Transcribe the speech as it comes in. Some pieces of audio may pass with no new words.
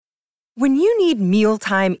When you need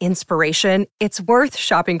mealtime inspiration, it's worth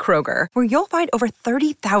shopping Kroger, where you'll find over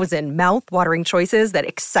 30,000 mouth-watering choices that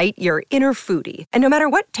excite your inner foodie. And no matter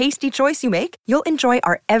what tasty choice you make, you'll enjoy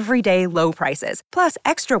our everyday low prices, plus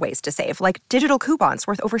extra ways to save, like digital coupons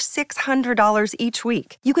worth over $600 each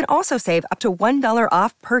week. You can also save up to $1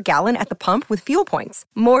 off per gallon at the pump with fuel points.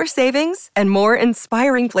 More savings and more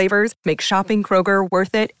inspiring flavors make shopping Kroger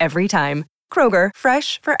worth it every time. Kroger,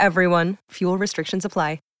 fresh for everyone. Fuel restrictions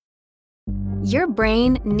apply. Your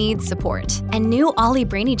brain needs support, and new Ollie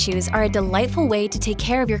Brainy Chews are a delightful way to take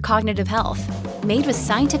care of your cognitive health. Made with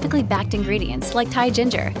scientifically backed ingredients like Thai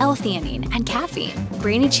ginger, L-theanine, and caffeine,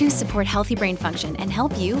 Brainy Chews support healthy brain function and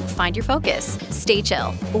help you find your focus, stay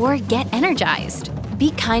chill, or get energized.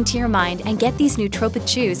 Be kind to your mind and get these nootropic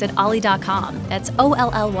chews at ollie.com. That's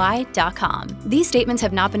OLLY.com. These statements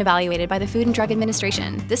have not been evaluated by the Food and Drug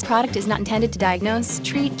Administration. This product is not intended to diagnose,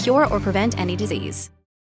 treat, cure, or prevent any disease.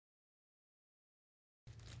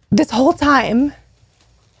 This whole time,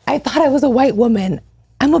 I thought I was a white woman.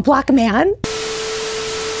 I'm a black man.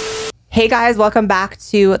 Hey guys, welcome back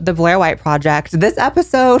to the Blaire White Project. This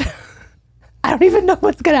episode, I don't even know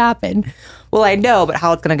what's gonna happen. well, I know, but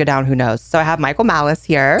how it's gonna go down, who knows? So I have Michael Malice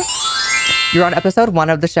here. You're on episode 1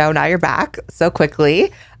 of the show. Now you're back so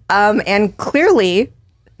quickly. And clearly,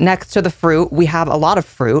 next to the fruit, we have a lot of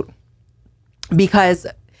fruit. Because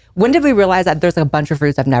when did we realize that there's a bunch of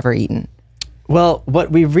fruits I've never eaten? Well,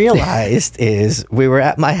 what we realized is we were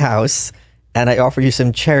at my house and I offered you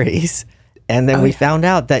some cherries. And then we found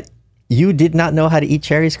out that you did not know how to eat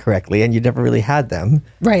cherries correctly and you never really had them.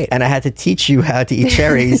 Right. And I had to teach you how to eat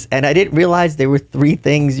cherries. And I didn't realize there were 3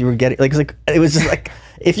 things you were getting. It was just like,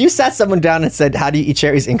 if you sat someone down and said, how do you eat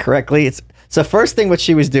cherries incorrectly? So first thing what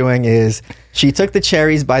she was doing is she took the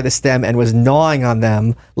cherries by the stem and was gnawing on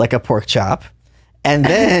them like a pork chop. And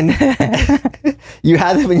then you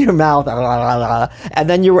had them in your mouth, and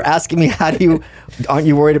then you were asking me, aren't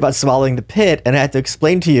you worried about swallowing the pit? And I had to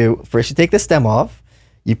explain to you, first you take the stem off,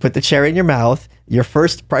 you put the cherry in your mouth. Your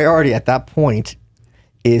first priority at that point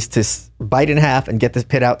is to bite in half and get the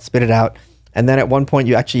pit out, spit it out. And then at one point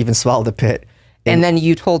you actually even swallow the pit. And then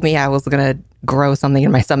you told me I was going to grow something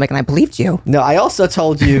in my stomach and I believed you. No, I also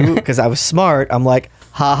told you, because I was smart, I'm like,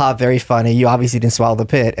 haha, very funny. You obviously didn't swallow the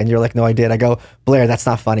pit. And you're like, no, I did. I go, Blaire, that's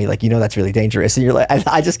not funny. Like, that's really dangerous. And you're like,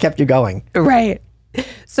 I just kept you going. Right.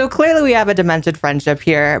 So clearly we have a demented friendship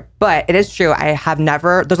here, but it is true.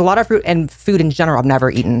 There's a lot of fruit and food in general I've never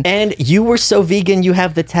eaten. And you were so vegan, you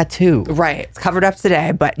have the tattoo. Right. It's covered up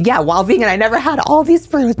today. But yeah, while vegan, I never had all these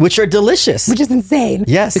fruits. Which are delicious. Which is insane.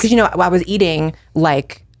 Yes. Because, I was eating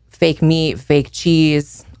like fake meat, fake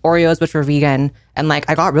cheese, Oreos, which were vegan. And like,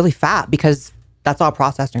 I got really fat because that's all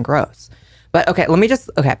processed and gross. But okay,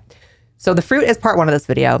 so the fruit is part 1 of this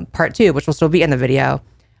video. Part 2, which will still be in the video,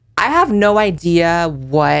 I have no idea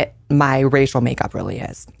what my racial makeup really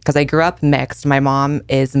is. Because I grew up mixed. My mom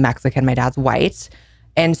is Mexican, my dad's white.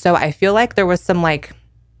 And so I feel like there was some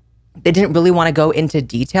they didn't really want to go into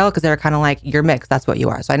detail because they were kind of like, you're mixed, that's what you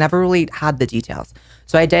are. So I never really had the details.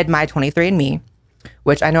 So I did my 23andMe,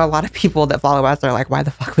 which I know a lot of people that follow us are like, why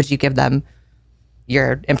the fuck would you give them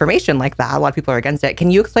your information like that? A lot of people are against it.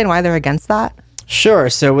 Can you explain why they're against that? Sure.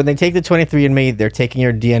 So when they take the 23andMe, they're taking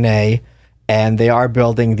your DNA and they are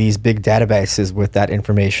building these big databases with that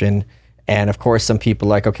information. And of course, some people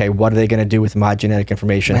are like, okay, what are they going to do with my genetic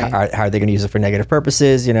information? Right. How are they going to use it for negative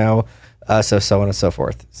purposes? So on and so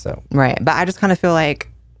forth. So right. But I just kind of feel like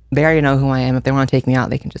they already know who I am. If they want to take me out,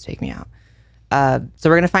 they can just take me out. So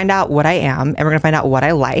we're going to find out what I am and we're going to find out what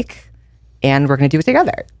I like and we're going to do it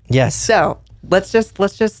together. Yes. So let's just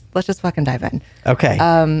fucking dive in.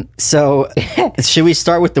 Okay. So should we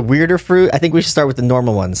start with the weirder fruit? I think we should start with the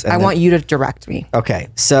normal ones. I want you to direct me. Okay.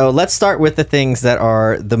 So let's start with the things that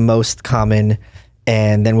are the most common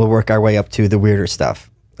and then we'll work our way up to the weirder stuff.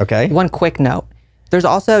 Okay. One quick note. There's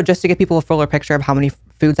also, just to give people a fuller picture of how many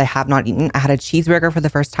foods I have not eaten, I had a cheeseburger for the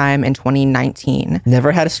first time in 2019.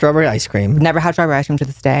 Never had a strawberry ice cream. Never had strawberry ice cream to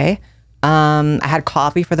this day. I had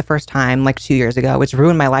coffee for the first time like 2 years ago, which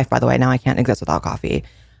ruined my life, by the way. Now I can't exist without coffee.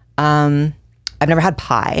 I've never had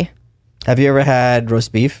pie. Have you ever had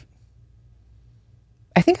roast beef?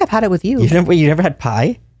 I think I've had it with you. You never had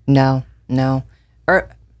pie? No. Or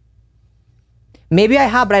maybe I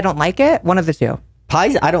have, but I don't like it. One of the two.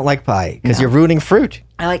 Pies? I don't like pie because you're ruining fruit.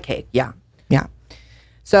 I like cake. Yeah.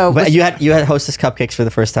 So, but you had Hostess cupcakes for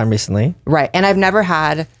the first time recently, right? And I've never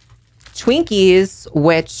had Twinkies,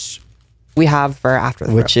 which we have for after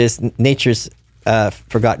the which is nature's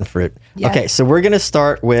forgotten fruit. Yes. Okay, so we're gonna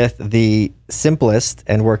start with the simplest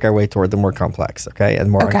and work our way toward the more complex. Okay, and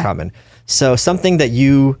more uncommon. So something that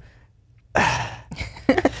you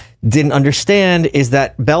didn't understand is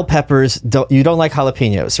that bell peppers you don't like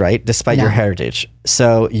jalapenos, right? Despite your heritage.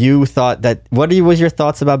 So you thought that was your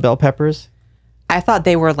thoughts about bell peppers? I thought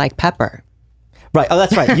they were like pepper. Right. Oh,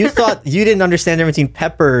 that's right. You thought you didn't understand the difference between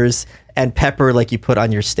peppers and pepper like you put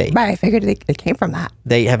on your steak. Right. I figured it came from that.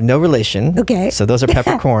 They have no relation. Okay. So those are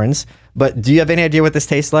peppercorns. But do you have any idea what this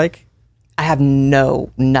tastes like? I have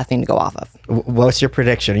nothing to go off of. What's your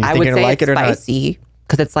prediction? Are you I think would you're say gonna like it's it or spicy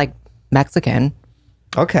because it's like Mexican. not?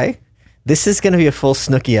 Okay. This is going to be a full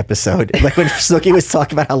Snooki episode. Like when Snooki was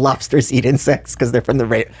talking about how lobsters eat insects because they're from the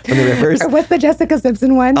rivers. Or what's the Jessica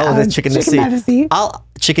Simpson one? Oh, the chicken of by the sea.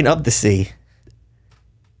 Chicken of the sea.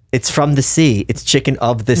 It's from the sea. It's chicken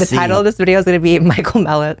of the sea. The title of this video is going to be Michael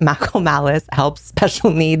Malice helps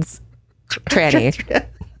special needs tranny.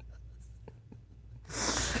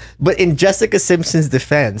 But in Jessica Simpson's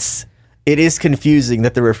defense, it is confusing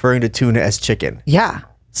that they're referring to tuna as chicken. Yeah.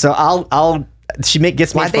 So she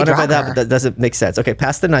gets made Why'd they fun of by drop that, her? but that doesn't make sense. Okay,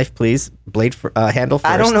 pass the knife, please. Handle first.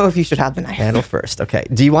 I don't know if you should have the knife. Handle first. Okay.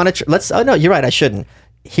 Do you want to? Oh no, you're right. I shouldn't.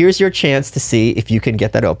 Here's your chance to see if you can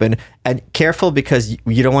get that open. And careful because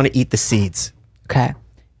you don't want to eat the seeds. Okay.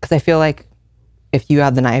 Because I feel like if you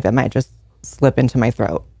have the knife, it might just slip into my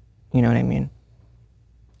throat. You know what I mean?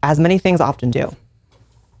 As many things often do.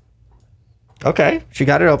 Okay. She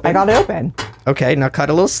got it open. I got it open. Okay. Now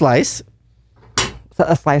cut a little slice. So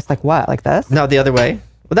a slice like what? Like this? No, the other way.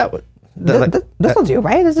 Well, that would. This will do,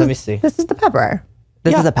 right? Let me see. This is the pepper.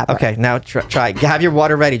 This is a pepper. Okay. Now try. Have your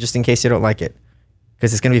water ready just in case you don't like it,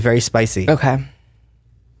 because it's going to be very spicy. Okay.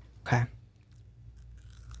 Okay.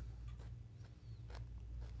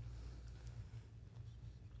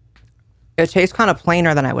 It tastes kind of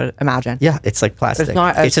plainer than I would imagine. Yeah, it's like plastic.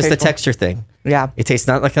 It's just a tasteful. texture thing. Yeah. It tastes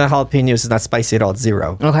not like the jalapenos. It's not spicy at all. It's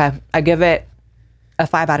 0. Okay. I give it a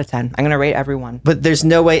 5 out of 10. I'm going to rate every one. But there's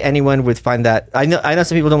no way anyone would find that. I know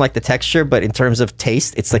some people don't like the texture, but in terms of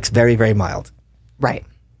taste, it's like very, very mild. Right.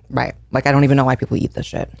 Right. Like, I don't even know why people eat this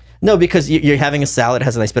shit. No, because you're having a salad, it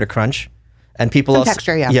has a nice bit of crunch. And people Some also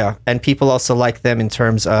texture, yeah. Yeah. And people also like them in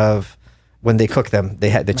terms of when they cook them, they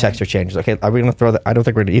had the texture changes. Okay, are we gonna throw that? I don't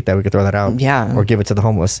think we're gonna eat that. We could throw that out. Yeah. Or give it to the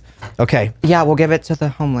homeless. Okay. Yeah, we'll give it to the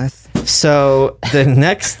homeless. So the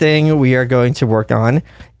next thing we are going to work on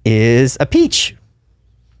is a peach.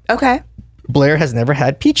 Okay. Blaire has never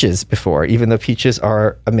had peaches before, even though peaches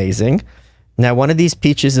are amazing. Now, one of these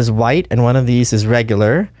peaches is white and one of these is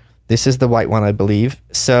regular. This is the white one, I believe.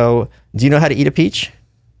 So, do you know how to eat a peach?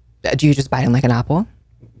 Do you just bite in like an apple?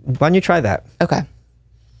 Why don't you try that? Okay.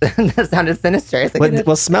 That sounded sinister. It's like,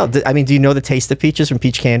 Well, smell. I mean, do you know the taste of peaches from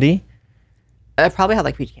peach candy? I probably had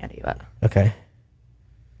like peach candy, but Okay.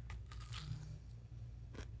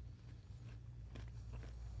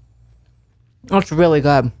 it's really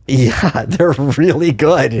good. Yeah, they're really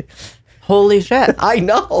good. Holy shit. I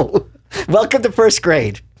know. Welcome to first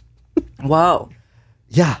grade. Whoa.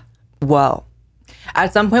 Yeah. Whoa.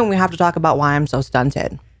 At some point, we have to talk about why I'm so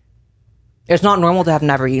stunted. It's not normal to have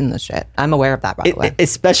never eaten this shit. I'm aware of that, by the way.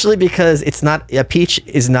 Especially because a peach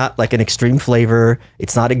is not like an extreme flavor.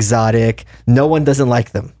 It's not exotic. No one doesn't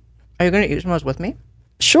like them. Are you going to eat some of those with me?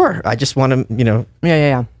 Sure. I just want to,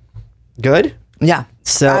 Yeah. good. Yeah.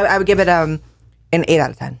 So I would give it an 8 out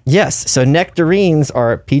of 10. Yes. So nectarines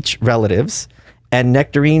are peach relatives, and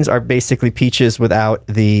nectarines are basically peaches without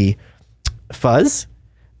the fuzz.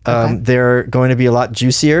 Okay. They're going to be a lot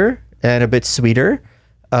juicier and a bit sweeter.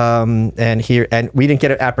 And we didn't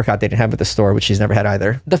get an apricot. They didn't have it at the store, which she's never had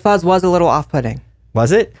either. The fuzz was a little off-putting.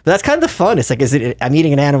 Was it? But that's kind of the fun. It's like, I'm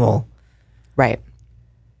eating an animal. Right.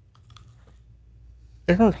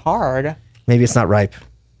 This one's hard. Maybe it's not ripe.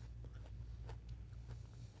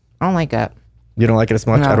 I don't like it. You don't like it as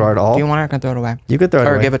much at all? Do you want it? I can throw it away. You could throw it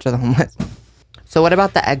or away. give it to the homeless. So what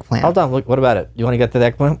about the eggplant? Hold on. Look, what about it? You want to get to the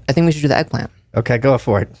eggplant? I think we should do the eggplant. Okay, go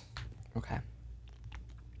for it. Okay.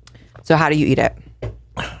 So how do you eat it?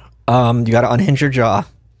 You got to unhinge your jaw.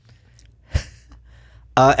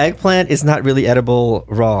 Eggplant is not really edible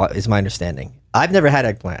raw, is my understanding. I've never had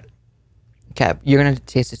eggplant. Okay, you're going to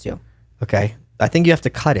taste it too. Okay. I think you have to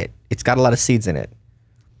cut it. It's got a lot of seeds in it.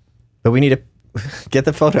 But we need to get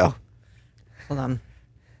the photo. Hold on.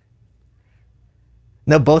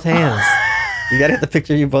 No, both hands. You got to hit the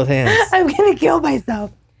picture of you both hands. I'm gonna kill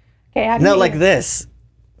myself. Okay, No, like this.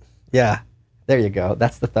 Yeah. There you go.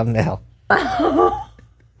 That's the thumbnail.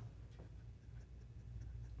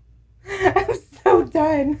 I'm so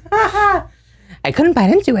done. I couldn't bite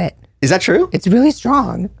into it. Is that true? It's really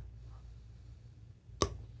strong.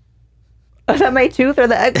 Was that my tooth or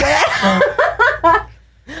the eggplant?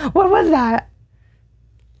 What was that?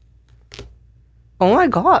 Oh my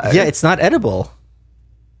god. Yeah, it's not edible.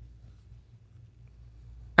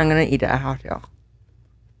 I'm gonna eat it. I have to.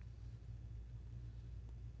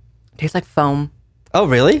 It tastes like foam. Oh,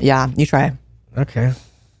 really? Yeah, you try. Okay.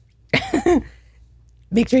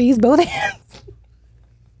 Make sure you use both hands.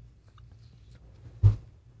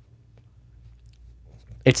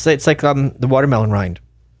 It's like the watermelon rind.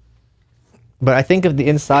 But I think of the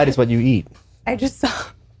inside is what you eat. I just saw.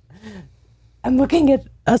 I'm looking at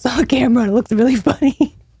us on camera. And it looks really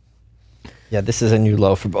funny. Yeah, this is a new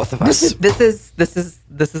low for both of us. This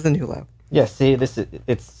is a new low. Yeah, see,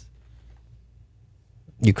 it's.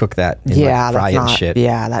 You cook that. And Yeah, fry that's it and not. shit.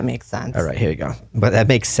 Yeah, that makes sense. All right, here you go. But that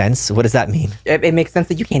makes sense. What does that mean? It makes sense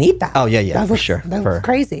that you can't eat that. Oh yeah, for sure. That was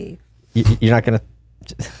crazy. You're not gonna.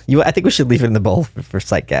 I think we should leave it in the bowl for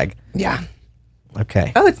sight gag. Yeah.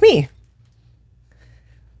 Okay. Oh, it's me.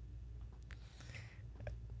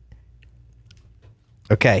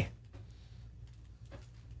 Okay.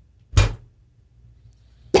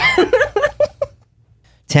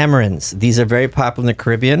 Tamarins. These are very popular in the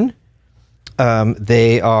Caribbean.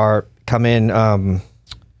 They come in.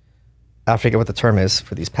 I forget what the term is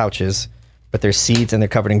for these pouches, but they're seeds and they're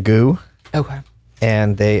covered in goo. Okay.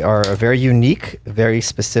 And they are a very unique, very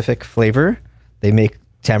specific flavor. They make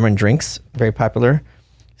tamarind drinks very popular.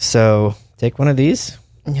 So take one of these,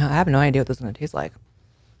 Yeah, I have no idea what this is gonna taste like.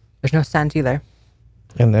 There's no scent either.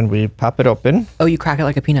 and then we pop it open. Oh, you crack it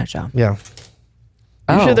like a peanut shell. Yeah.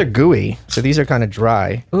 Oh. Usually they're gooey, so these are kind of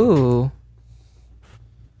dry. Ooh.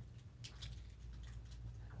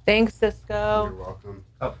 Thanks, Cisco. You're welcome.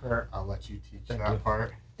 Oh, I'll let you teach that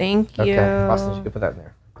part. Thank you. okay. Austin, you can put that in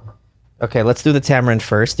there. Okay, let's do the tamarind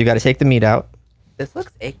first. You got to take the meat out. This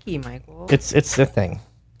looks icky, Michael. It's the thing.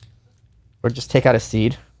 Or just take out a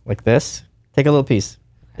seed like this. Take a little piece.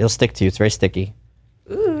 It'll stick to you. It's very sticky.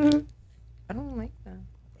 Ooh. I don't like that.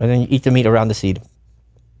 And then you eat the meat around the seed.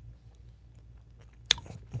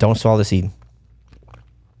 Don't swallow the seed.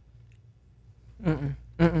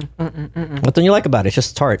 What don't you like about it? It's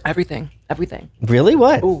just tart. Everything. Really?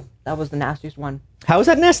 What? Ooh, that was the nastiest one. How is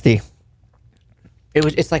that nasty?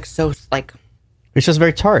 It's like so like. It's just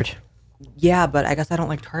very tart. Yeah, but I guess I don't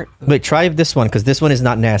like tart food. Wait, try this one because this one is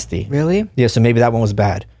not nasty. Really? Yeah, so maybe that one was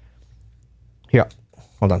bad. Here,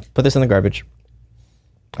 hold on. Put this in the garbage.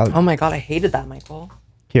 Oh my god, I hated that, Michael.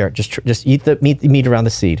 Here, just eat the meat around the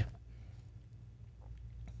seed.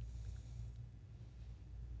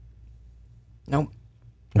 Nope.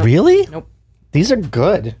 Really? Nope. These are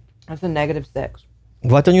good. That's a -6.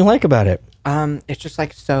 What don't you like about it? It's just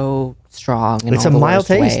like so strong. In It's all a the mild worst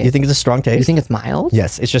taste. ways. You think it's a strong taste? You think it's mild?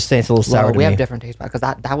 Yes, it's just saying it's a little sour Well, to we me. have different taste buds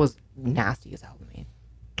because that was nasty as hell to me.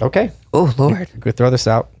 Okay, Oh Lord, go throw this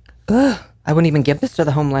out. I wouldn't even give this to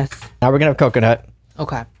the homeless. Now we're gonna have coconut.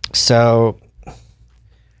 Okay, So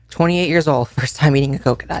 28 years old, first time eating a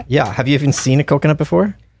coconut. yeah, have you even seen a coconut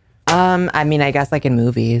before? I mean, I guess like in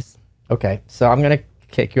movies. Okay, so I'm gonna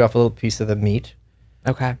kick you off a little piece of the meat.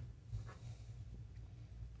 Okay.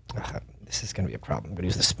 Ugh, this is gonna be a problem. I'm gonna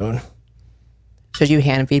use the spoon Should you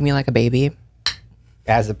hand feed me like a baby?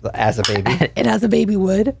 as a baby. It has a baby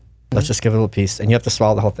would. Let's just give it a little piece, and you have to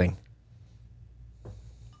swallow the whole thing.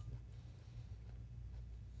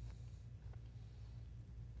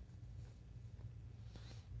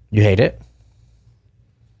 You hate it?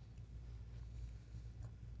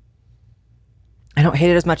 I don't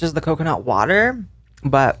hate it as much as the coconut water,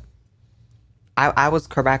 but I was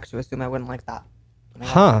correct to assume I wouldn't like that.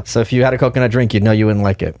 Huh. So if you had a coconut drink, you'd know you wouldn't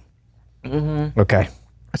like it. Mm-hmm. Okay.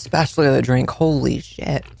 Especially the drink. Holy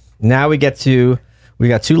shit. Now we got two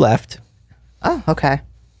left. Oh, okay.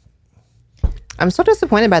 I'm so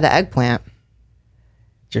disappointed by the eggplant.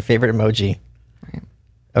 It's your favorite emoji.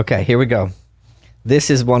 Okay, here we go. This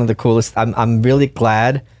is one of the coolest. I'm really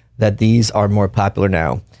glad that these are more popular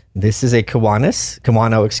now. This is a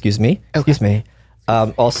Kiwano, excuse me.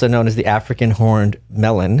 Also known as the African horned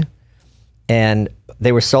melon. And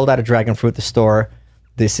they were sold out of dragon fruit at the store.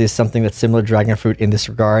 This is something that's similar to dragon fruit in this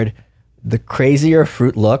regard. The crazier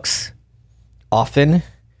fruit looks, often,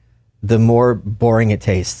 the more boring it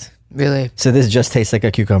tastes. Really? So this just tastes like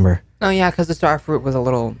a cucumber. Oh, yeah, because the star fruit was a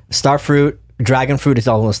little... Star fruit, dragon fruit is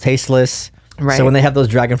almost tasteless. Right. So when they have those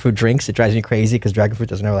dragon fruit drinks, it drives me crazy because dragon fruit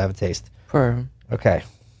doesn't really have a taste. Okay.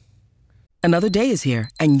 Another day is here,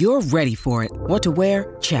 and you're ready for it. What to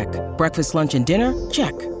wear? Check. Breakfast, lunch, and dinner?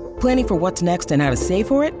 Check. Planning for what's next and how to save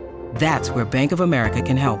for it? That's where Bank of America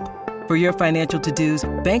can help. For your financial to-dos,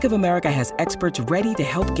 Bank of America has experts ready to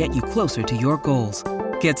help get you closer to your goals.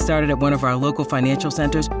 Get started at one of our local financial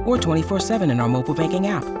centers or 24/7 in our mobile banking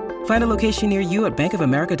app. Find a location near you at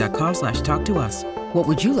bankofamerica.com/talktous. What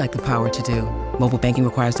would you like the power to do? Mobile banking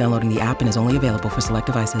requires downloading the app and is only available for select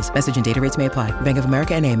devices. Message and data rates may apply. Bank of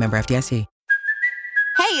America N.A., member FDIC.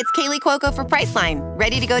 Hey, it's Kaylee Cuoco for Priceline.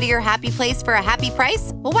 Ready to go to your happy place for a happy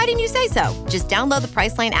price? Well, why didn't you say so? Just download the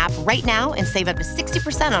Priceline app right now and save up to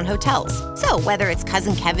 60% on hotels. So whether it's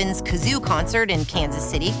Cousin Kevin's Kazoo Concert in Kansas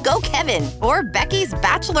City, go Kevin, or Becky's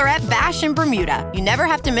Bachelorette Bash in Bermuda, you never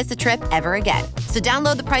have to miss a trip ever again. So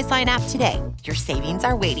download the Priceline app today. Your savings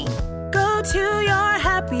are waiting. Go to your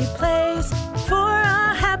happy place for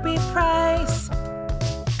a happy price.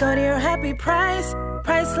 Go to your happy price,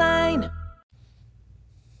 Priceline.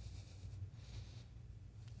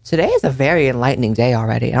 Today is a very enlightening day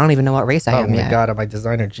already. I don't even know what race I am yet. Oh my God, are my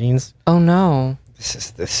designer jeans? Oh no.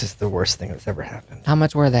 This is the worst thing that's ever happened. How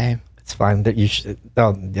much were they? It's fine. That you should.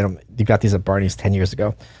 Oh, you got these at Barney's 10 years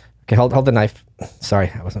ago. Okay, hold the knife.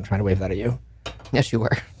 Sorry, I wasn't trying to wave that at you. Yes, you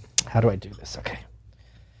were. How do I do this? Okay.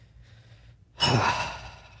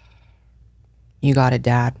 You got it,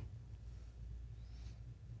 Dad.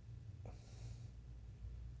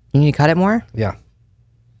 You need to cut it more? Yeah.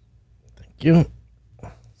 Thank you.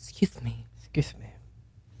 Excuse me. Excuse me.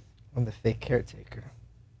 I'm the fake caretaker.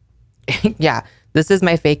 Yeah, this is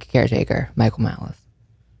my fake caretaker, Michael Malice.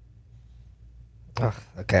 Oh,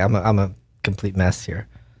 okay, I'm a complete mess here.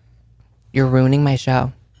 You're ruining my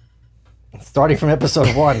show. Starting from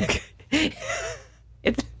episode 1.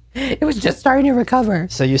 It was just starting to recover.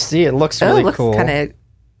 So you see, it looks really cool. It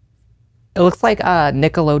looks like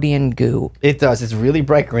Nickelodeon goo. It does. It's really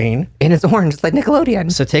bright green. And it's orange, it's like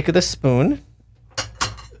Nickelodeon. So take the spoon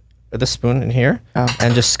in here,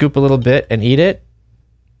 and just scoop a little bit and eat it.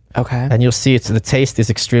 Okay. And you'll see the taste is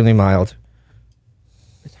extremely mild.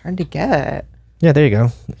 It's hard to get. Yeah, there you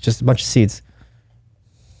go. It's just a bunch of seeds.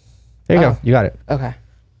 There you go. You got it. Okay.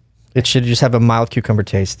 It should just have a mild cucumber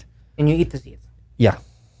taste. And you eat the seeds? Yeah.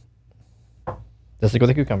 Just like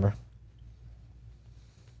with a cucumber.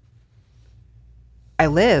 I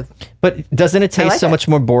live. But doesn't it taste so much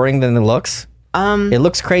more boring than it looks? It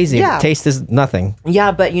looks crazy. Yeah. The taste is nothing.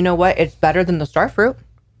 Yeah, but you know what? It's better than the star fruit.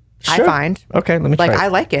 Sure. I find. Okay, let me try it. I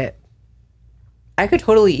like it. I could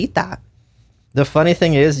totally eat that. The funny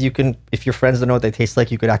thing is, you can, if your friends don't know what they taste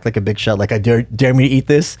like, you could act like a big shot. Like, I dare me to eat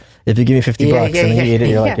this. If you give me $50 and then you eat it,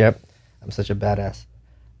 you're like, yep, I'm such a badass.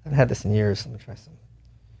 I haven't had this in years. Let me try some.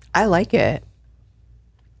 I like it.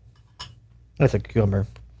 That's a cucumber.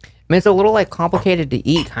 I mean, it's a little like complicated to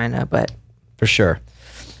eat, kind of, but for sure.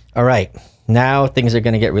 All right, now things are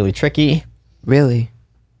going to get really tricky. Really?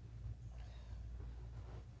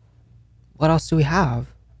 What else do we have?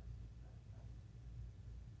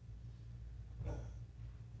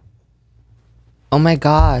 Oh my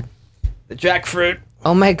God. The jackfruit.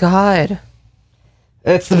 Oh my God.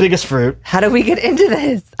 It's the biggest fruit. How do we get into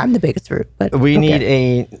this? I'm the biggest fruit, but we need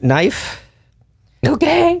a knife.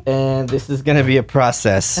 Okay. And this is going to be a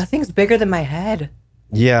process. That thing's bigger than my head.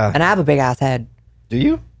 Yeah. And I have a big ass head. Do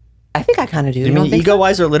you? I think I kind of do. You mean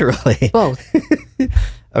ego-wise or literally? Both.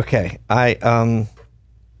 Okay. The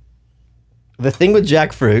thing with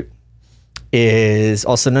jackfruit is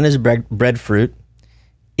also known as breadfruit.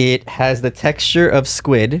 It has the texture of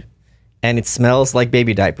squid, and it smells like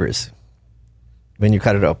baby diapers when you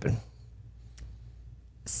cut it open.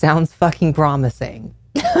 Sounds fucking promising.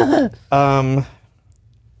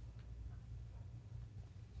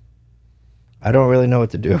 I don't really know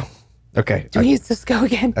what to do. Okay. Do we use this go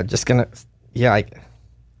again? I'm just gonna. Yeah.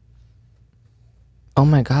 Oh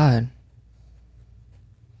my God.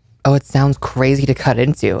 Oh, it sounds crazy to cut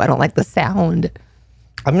into. I don't like the sound.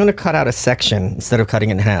 I'm gonna cut out a section instead of cutting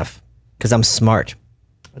it in half because I'm smart.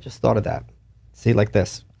 I just thought of that. See, like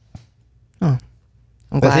this. Oh.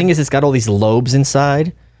 The thing is, it's got all these lobes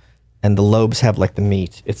inside, and the lobes have like the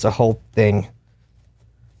meat. It's a whole thing.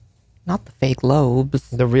 Not the fake lobes.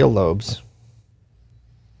 The real lobes.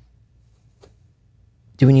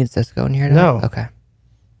 Do we need Cisco in here? No. Okay.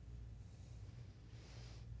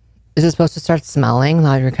 Is it supposed to start smelling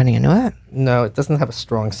while you're cutting into it? No, it doesn't have a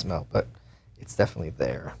strong smell, but it's definitely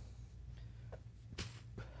there.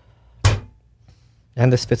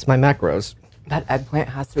 And this fits my macros. That eggplant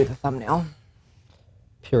has to be the thumbnail.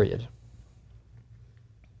 Period.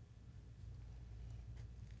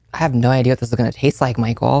 I have no idea what this is going to taste like,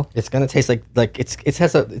 Michael. It's going to taste like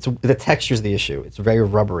the texture's the issue. It's very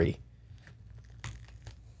rubbery.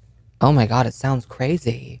 Oh my God, it sounds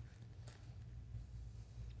crazy.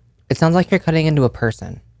 It sounds like you're cutting into a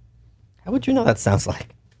person. How would you know that sounds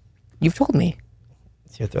like? You've told me.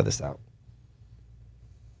 Let's here, throw this out.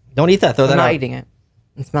 Don't eat that. Throw that out. I'm not eating it.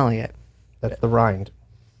 I'm smelling it. That's the rind.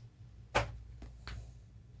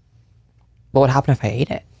 What would happen if I ate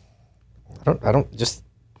it? I don't, just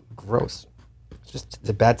gross. It's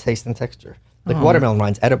a bad taste and texture. Like watermelon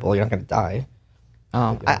rind's edible. You're not going to die.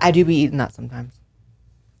 I do be eating that sometimes.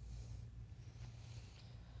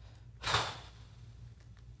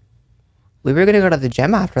 We were gonna go to the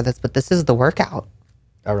gym after this, but this is the workout.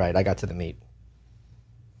 All right, I got to the meat.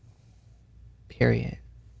 Period.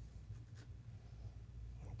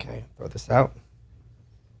 Okay, throw this out.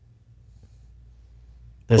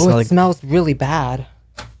 Oh, it smells really bad.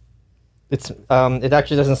 It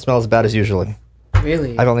actually doesn't smell as bad as usually.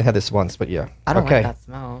 Really? I've only had this once, but yeah. I don't okay. like that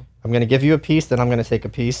smell. I'm gonna give you a piece, then I'm gonna take a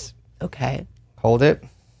piece. Okay. Hold it.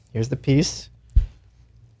 Here's the piece.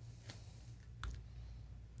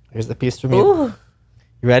 Here's the piece from you. Ooh.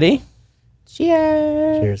 You ready?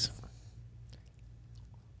 Cheers. Cheers.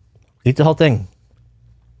 Eat the whole thing.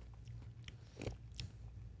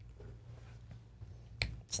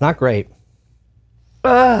 It's not great.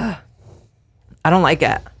 Ugh. I don't like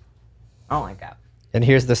it. I don't like it. And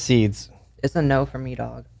here's the seeds. It's a no for me,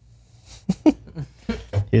 dog.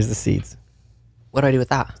 Here's the seeds. What do I do with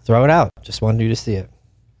that? Throw it out. Just wanted you to see it.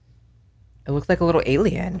 It looks like a little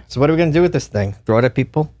alien. So what are we going to do with this thing? Throw it at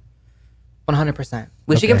people? 100%.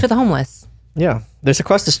 We should give it to the homeless. Yeah. There's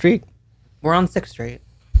across the street. We're on 6th Street.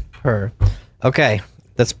 Her. Okay.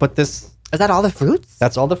 Let's put this. Is that all the fruits?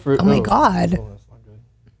 That's all the fruit. Oh my God. Oh, that's not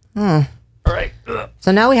good. All right.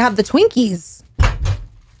 So now we have the Twinkies.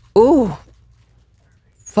 Ooh.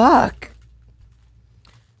 Fuck.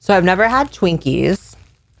 So I've never had Twinkies.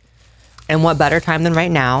 And what better time than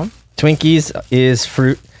right now? Twinkies is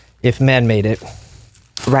fruit if man made it.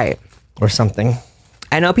 Right. Or something.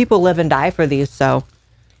 I know people live and die for these, so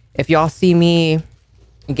if y'all see me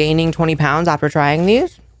gaining 20 pounds after trying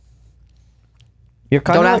these, You're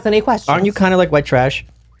kind don't of ask any questions. Aren't you kind of like white trash?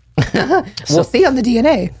 We'll see on the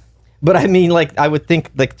DNA. But I mean, like, I would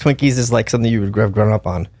think like Twinkies is like something you would have grown up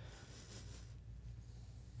on.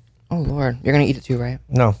 Oh, Lord. You're going to eat it too, right?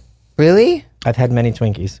 No. Really? I've had many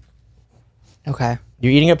Twinkies. Okay.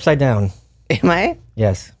 You're eating upside down. Am I?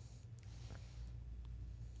 Yes.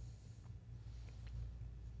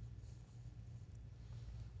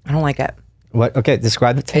 I don't like it. What? Okay,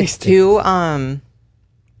 describe the It's taste. too,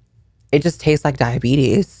 it just tastes like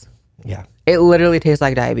diabetes. Yeah. It literally tastes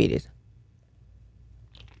like diabetes.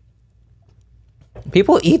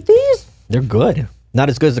 People eat these? They're good. Not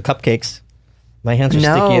as good as the cupcakes. My hands are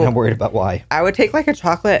sticky and I'm worried about why. I would take like a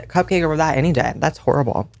chocolate cupcake over that any day. That's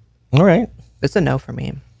horrible. All right. It's a no for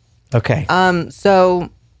me. Okay. So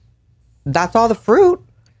that's all the fruit.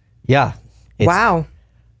 Yeah. Wow.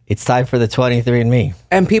 It's time for the 23andMe.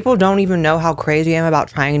 And people don't even know how crazy I am about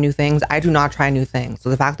trying new things. I do not try new things. So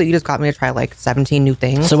the fact that you just got me to try like 17 new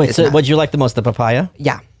things. So wait, is so nuts. what'd you like the most? The papaya?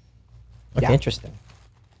 Yeah. Okay, Yeah. interesting.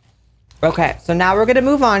 Okay, so now we're going to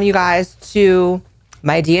move on, you guys, to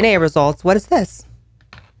my DNA results. What is this?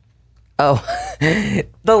 Oh,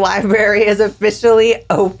 the library is officially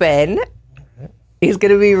open. He's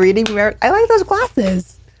going to be reading. I like those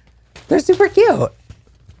glasses. They're super cute.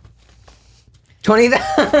 20.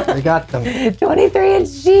 We got them. 23 and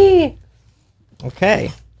she.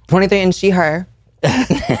 Okay. 23 and she, her.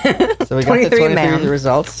 So we got 23 the 23 man.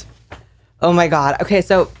 results. Oh my God. Okay,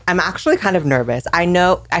 so I'm actually kind of nervous. I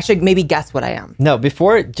know I should maybe guess what I am. No,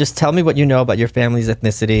 before, just tell me what you know about your family's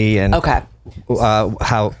ethnicity and Okay.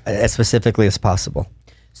 How as specifically as possible.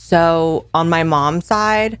 So on my mom's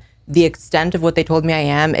side, the extent of what they told me I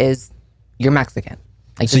am is you're Mexican.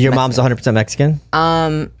 Like, So just your mom's Mexican. 100% Mexican?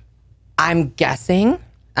 I'm guessing.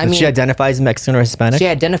 I Does mean, she identifies as Mexican or Hispanic? she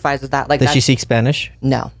identifies as that. Like, Does she that's- speak Spanish?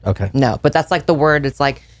 No. Okay. No, but that's like the word. It's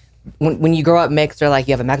like when you grow up mixed, they're like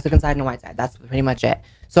you have a Mexican side and a white side. That's pretty much it.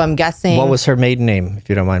 So I'm guessing. What was her maiden name, if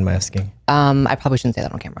you don't mind my asking? I probably shouldn't say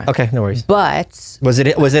that on camera. Okay, no worries. But Was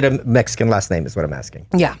it a Mexican last name is what I'm asking?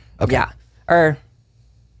 yeah. Okay. Yeah. Or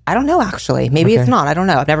I don't know actually. Maybe Okay. it's not. I don't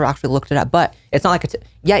know. I've never actually looked it up. But it's not like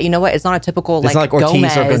yeah. You know what? It's not a typical It's like not like Ortiz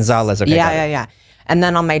Gomez. or Gonzalez. Okay, yeah, got it. yeah. And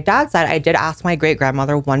then on my dad's side, I did ask my great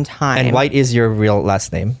grandmother one time. And White is your real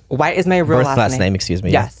last name? White is my real Birth last name, excuse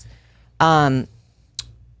me, yeah. Yes.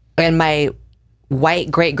 And my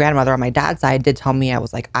white great grandmother on my dad's side did tell me I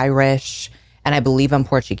was like Irish and I believe I'm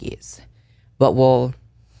Portuguese. But we'll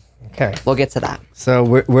get to that. So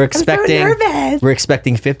we're expecting nervous. we're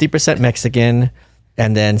expecting 50% Mexican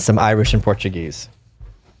and then some Irish and Portuguese.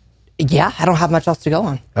 Yeah, I don't have much else to go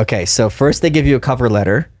on. Okay, so first they give you a cover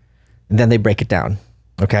letter, and then they break it down.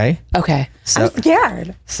 Okay? Okay. So, I'm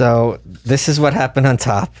scared. So this is what happened on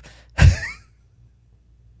top.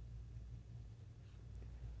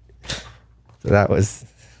 So that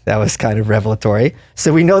was kind of revelatory.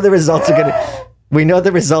 So we know the results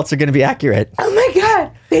are gonna be accurate. Oh my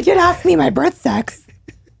God. They did ask me my birth sex.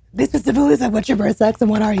 They specifically said, what's your birth sex and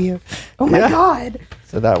what are you? Oh my Yeah. God.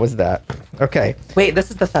 So that was that. Okay. Wait,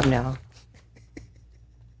 this is the thumbnail.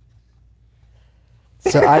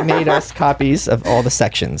 So I made us copies of all the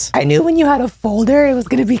sections. I knew when you had a folder, it was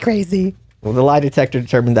going to be crazy. Well, the lie detector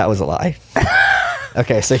determined that was a lie.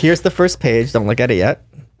 Okay, so here's the first page. Don't look at it yet.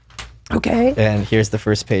 Okay. And here's the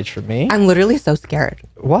first page for me. I'm literally so scared.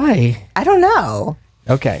 Why? I don't know.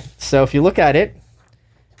 Okay, so if you look at it,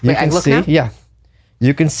 you Wait, I can look see, now? yeah,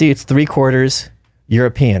 you can see it's 3/4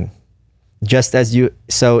 European. Just as you,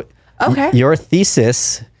 so Okay. your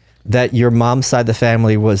thesis that your mom's side of the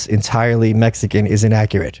family was entirely Mexican is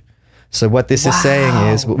inaccurate. So what this is saying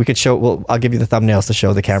is, we could show, well, I'll give you the thumbnails to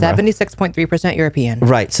show the camera. 76.3% European.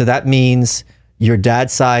 Right, so that means your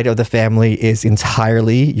dad's side of the family is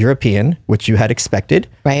entirely European, which you had expected.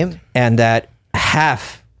 Right. And that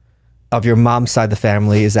half of your mom's side of the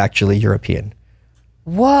family is actually European.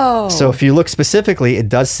 Whoa. So if you look specifically, it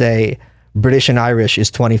does say British and Irish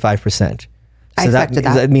is 25%. I So expected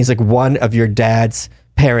that. that means like one of your dad's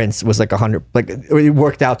parents was like 100, like it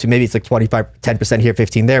worked out to maybe it's like 25, 10% here,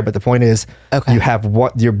 15 there. But the point is, Okay. you have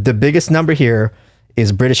the biggest number here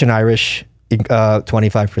is British and Irish,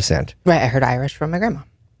 25%. Right. I heard Irish from my grandma.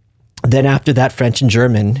 Then after that, French and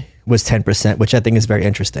German was 10%, which I think is very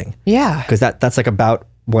interesting. Yeah. Because that's like about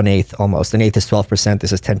 1/8 almost. An eighth is 12%.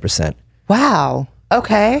 This is 10%. Wow.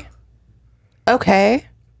 Okay. Okay.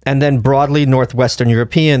 And then broadly Northwestern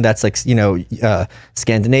European, that's like,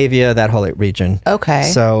 Scandinavia, that whole region. Okay.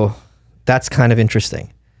 So that's kind of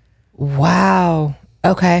interesting. Wow.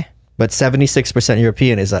 Okay. But 76%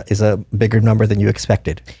 European is a bigger number than you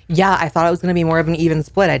expected. Yeah, I thought it was going to be more of an even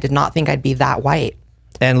split. I did not think I'd be that white.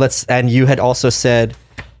 And you had also said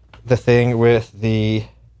the thing with the,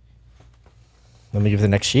 let me give you the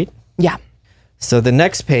next sheet. Yeah. So the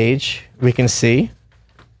next page, we can see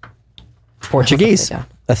Portuguese, down.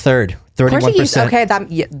 a third, 31%. Portuguese. Okay,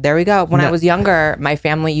 there we go. When No. I was younger, my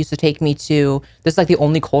family used to take me to this. Is like the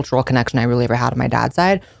only cultural connection I really ever had on my dad's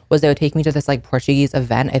side was they would take me to this like Portuguese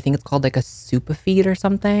event. I think it's called like a super feed or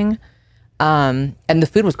something. And the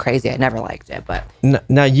food was crazy. I never liked it, but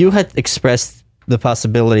Now, you had expressed the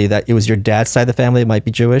possibility that it was your dad's side of the family that might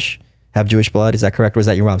be Jewish, have Jewish blood. Is that correct? Or was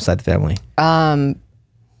that your mom's side of the family?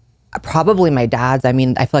 probably my dad's. I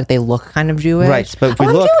mean, I feel like they look kind of Jewish. Right, but if we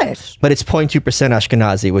I'm look, Jewish. but it's 0.2%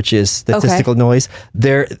 Ashkenazi, which is statistical noise.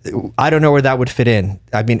 There, I don't know where that would fit in.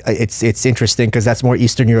 I mean, it's interesting because that's more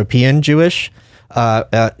Eastern European Jewish.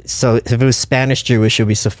 So if it was Spanish Jewish, it would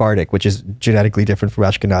be Sephardic, which is genetically different from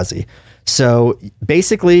Ashkenazi. So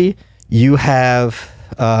basically, you have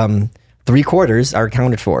 3/4 are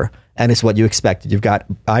accounted for, and it's what you expected. You've got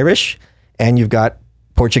Irish, and you've got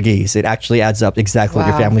Portuguese. It actually adds up exactly what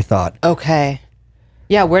your Wow. family thought. Okay.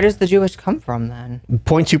 Yeah, where does the Jewish come from then?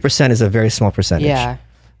 0.2% is a very small percentage. Yeah.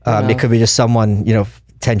 It could be just someone,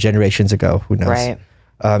 10 generations ago. Who knows? Right.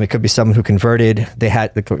 It could be someone who converted. They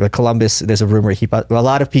had Columbus. There's a rumor a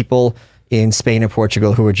lot of people in Spain and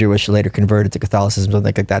Portugal who were Jewish later converted to Catholicism,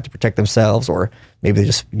 something like that, to protect themselves, or maybe they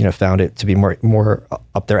just found it to be more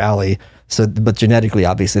up their alley. So, but genetically,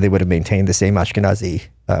 obviously, they would have maintained the same Ashkenazi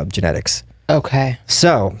genetics. Okay.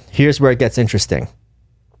 So here's where it gets interesting.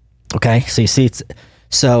 Okay, so you see,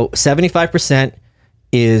 75%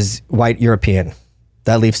 is white European.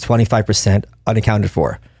 That leaves 25% unaccounted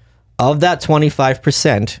for. Of that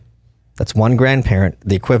 25%, that's one grandparent,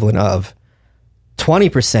 the equivalent of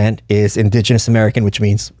 20% is indigenous American, which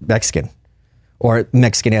means Mexican, or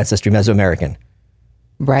Mexican ancestry, Mesoamerican.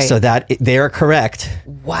 Right. So that they are correct.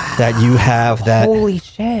 Wow. That you have that. Holy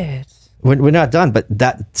shit. We're not done, but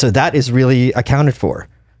that is really accounted for,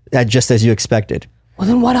 just as you expected. Well,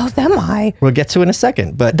 then what else am I? We'll get to in a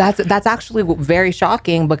second, but That's actually very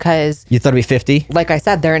shocking because, you thought it'd be 50? like I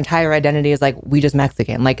said, their entire identity is like, we just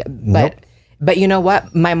Mexican. Like, Nope. but you know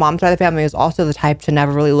what? My mom's side of the family is also the type to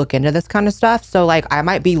never really look into this kind of stuff. So like, I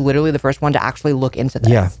might be literally the first one to actually look into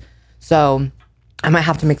this. Yeah. So I might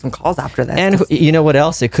have to make some calls after this. And you know what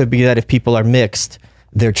else? It could be that if people are mixed,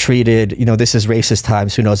 they're treated, this is racist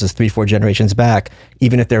times, who knows, it's 3-4 generations back.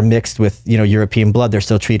 Even if they're mixed with, European blood, they're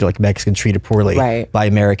still treated like Mexicans, treated poorly Right. by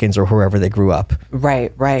Americans or wherever they grew up.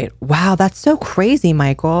 Right. Wow, that's so crazy,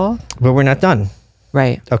 Michael. But we're not done.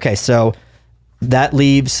 Right. Okay, so that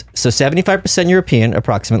leaves, 75% European,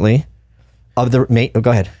 approximately, of the,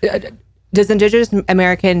 go ahead. Does indigenous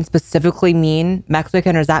American specifically mean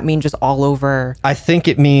Mexican, or does that mean just all over? I think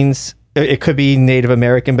it means, it could be Native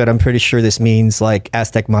American, but I'm pretty sure this means like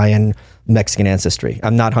Aztec, Mayan, Mexican ancestry.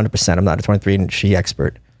 I'm not 100%. I'm not a 23andMe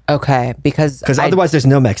expert. Okay, because Otherwise there's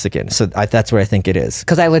no Mexican. So that's what I think it is.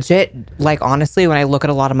 Because I legit, like, honestly, when I look at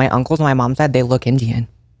a lot of my uncles on my mom's side, they look Indian.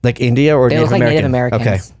 Like India or They Native look like American? Native Americans.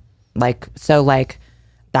 Okay. Like, so, like,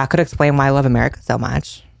 that could explain why I love America so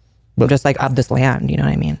much. I'm just, like, of this land, you know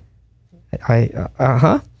what I mean?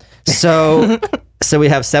 So, so we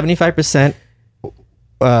have 75%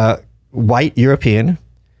 white European.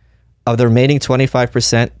 Of the remaining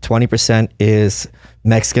 25%, 20% is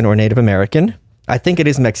Mexican or Native American. I think it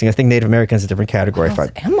is Mexican. I think Native American is a different category. What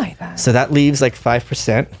else am I then? So that leaves like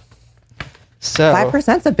 5%. So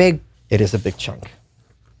 5%'s a big. it is a big chunk.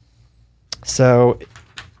 So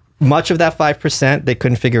much of that 5% they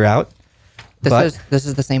couldn't figure out. This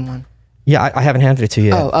is the same one. Yeah, I haven't handed it to you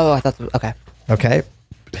yet. Oh, I thought. Okay. Okay.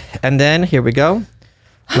 And then here we go.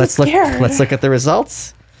 Let's look at the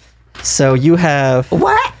results. So you have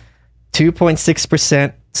What?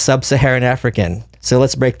 2.6% sub-Saharan African. So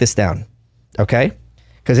let's break this down. Okay?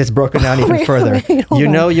 Because it's broken down even further. Hold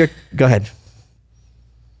on. Go ahead.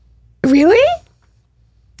 Really?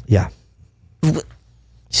 Yeah.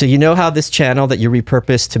 So you know how this channel that you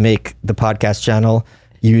repurposed to make the podcast channel,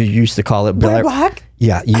 you used to call it We're black?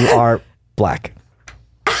 Yeah, you are black.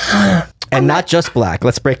 And not just black.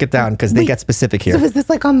 Let's break it down because they get specific here. So is this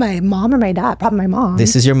like on my mom or my dad? Probably my mom.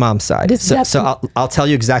 This is your mom's side. So I'll tell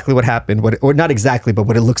you exactly what happened, or not exactly, but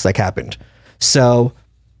what it looks like happened. So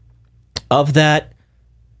of that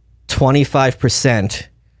 25%,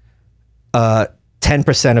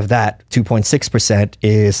 10% of that, 2.6%,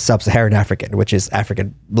 is sub-Saharan African, which is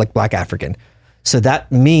African, like black African. So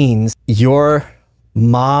that means your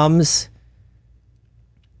mom's,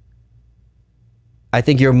 I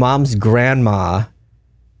think your mom's grandma,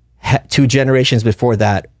 2 generations before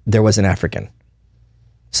that, there was an African.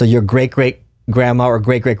 So your great-great-grandma or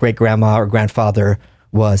great-great-great-grandma or grandfather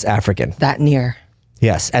was African. That near.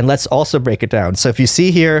 Yes, and let's also break it down. So if you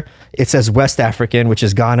see here, it says West African, which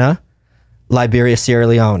is Ghana, Liberia, Sierra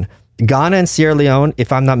Leone. Ghana and Sierra Leone,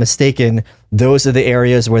 if I'm not mistaken, those are the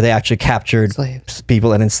areas where they actually captured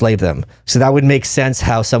people and enslaved them. So that would make sense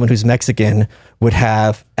how someone who's Mexican would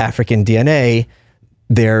have African DNA.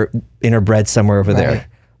 They're interbred somewhere over there.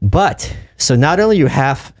 But so not only are you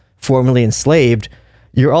half formerly enslaved,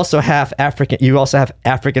 you're also half African. You also have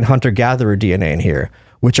African hunter-gatherer DNA in here,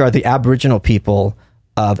 which are the Aboriginal people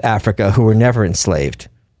of Africa who were never enslaved.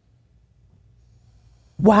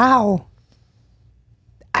 Wow.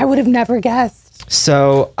 I would have never guessed.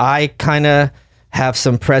 So I kind of have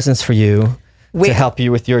some presents for you to help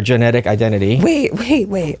you with your genetic identity.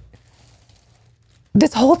 Wait.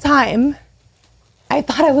 This whole time, I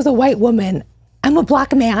thought I was a white woman. I'm a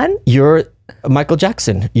black man. You're Michael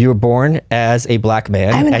Jackson. You were born as a black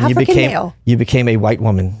man, I'm an and African male. You became a white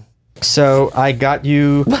woman. So I got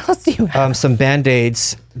you What else do you have? some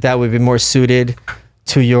Band-Aids that would be more suited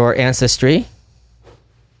to your ancestry.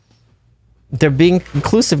 They're being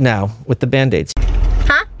inclusive now with the Band-Aids.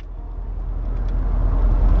 Huh?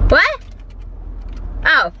 What?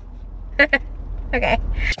 Oh. Okay.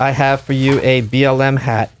 I have for you a BLM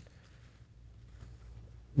hat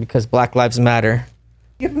because Black Lives Matter.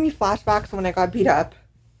 Giving me flashbacks when I got beat up.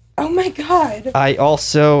 Oh my God. I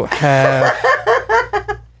also have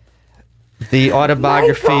the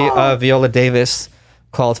autobiography of Viola Davis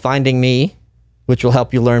called Finding Me, which will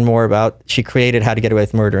help you learn more about, she created How to Get Away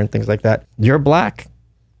with Murder and things like that. You're black.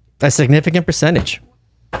 A significant percentage.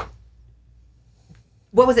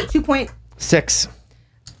 What was it? 2.6.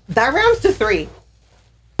 That rounds to 3.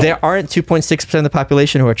 There aren't 2.6% of the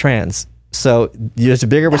population who are trans. So there's a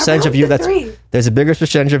bigger percentage of you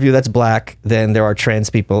that's black than there are trans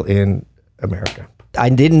people in America. I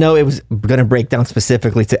didn't know it was going to break down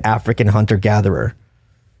specifically to African hunter-gatherer.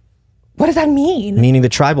 What does that mean? Meaning the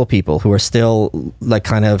tribal people who are still like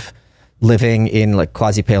kind of living in like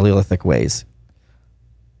quasi-Paleolithic ways.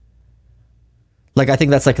 Like I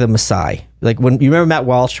think that's like the Maasai. Like when you remember Matt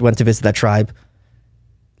Walsh went to visit that tribe,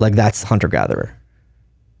 like that's hunter-gatherer.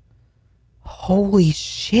 Holy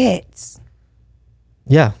shit.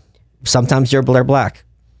 Yeah. Sometimes you're Blaire black.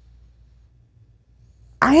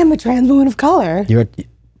 I am a trans woman of color. You're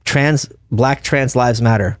black trans lives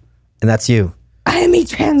matter. And that's you. I am a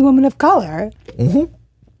trans woman of color. Mm-hmm.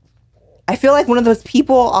 I feel like one of those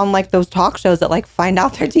people on like those talk shows that like find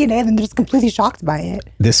out their DNA And then they're just completely shocked by it.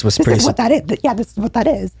 This is what that is. Yeah, this is what that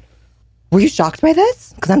is. Were you shocked by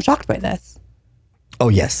this? Because I'm shocked by this. Oh,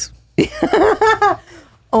 yes.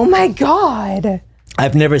 Oh my God.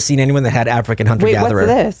 I've never seen anyone that had African hunter-gatherer.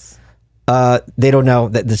 Wait, what's this? They don't know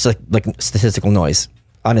that it's like statistical noise.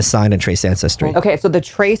 Unassigned and trace ancestry. Okay, so the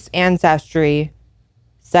trace ancestry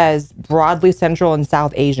says broadly Central and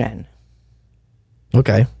South Asian.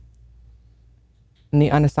 Okay. And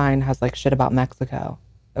the unassigned has like shit about Mexico.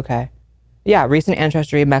 Okay. Yeah, recent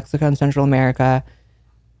ancestry, Mexico and Central America.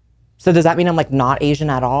 So does that mean I'm like not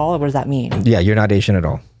Asian at all? Or what does that mean? Yeah, you're not Asian at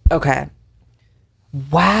all. Okay.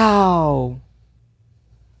 Wow.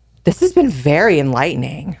 This has been very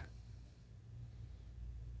enlightening.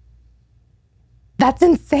 That's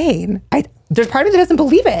insane. There's part of me that doesn't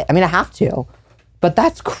believe it. I mean, I have to. But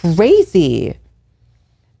that's crazy.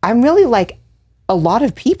 I'm really like a lot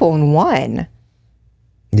of people in one.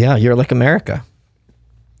 Yeah, you're like America.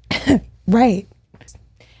 Right.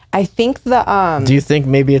 I think the Do you think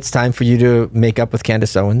maybe it's time for you to make up with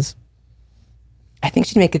Candace Owens? I think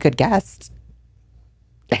she'd make a good guest.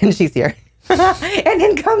 And she's here. And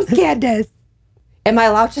in comes Candace. Am I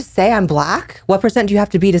allowed to say I'm black? What percent do you have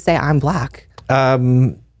to be to say I'm black?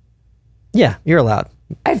 Yeah, you're allowed.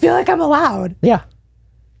 I feel like I'm allowed. Yeah.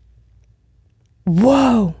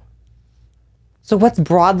 Whoa. So what's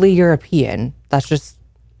broadly European? That's just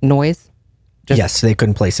noise? Yes, they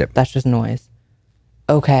couldn't place it. That's just noise.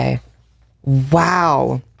 Okay.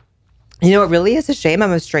 Wow. You know, it really is a shame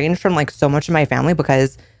I'm estranged from like so much of my family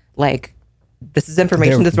because like this is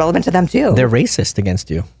information that's relevant to them too. They're racist against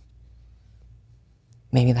you.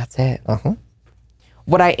 Maybe that's it.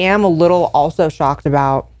 What I am a little also shocked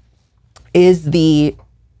about is the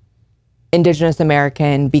Indigenous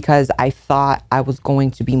American, because I thought I was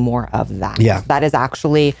going to be more of that. Yeah. That is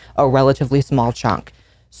actually a relatively small chunk.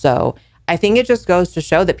 So I think it just goes to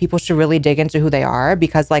show that people should really dig into who they are,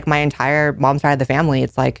 because like my entire mom's side of the family,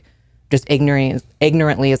 it's like just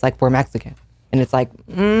ignorantly is like, we're Mexican. And it's like,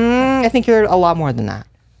 I think you're a lot more than that.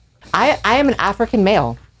 I am an African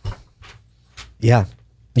male. Yeah.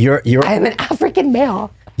 I am an African male.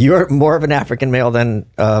 You're more of an African male than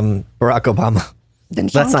Barack Obama.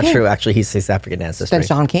 That's not true, actually. He's African ancestry. Than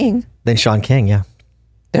Sean King. Then Sean King, yeah.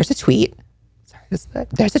 There's a tweet.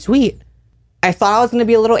 There's a tweet. I thought I was going to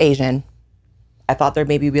be a little Asian. I thought there'd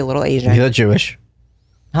maybe be a little Asian. You thought Jewish?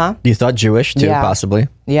 Huh? You thought Jewish too, Yeah. possibly?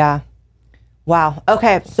 Yeah. Wow.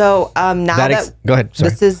 Okay. So now go ahead.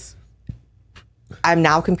 Sorry. I'm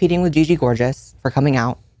now competing with Gigi Gorgeous for coming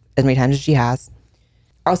out as many times as she has.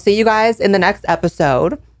 I'll see you guys in the next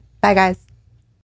episode. Bye, guys.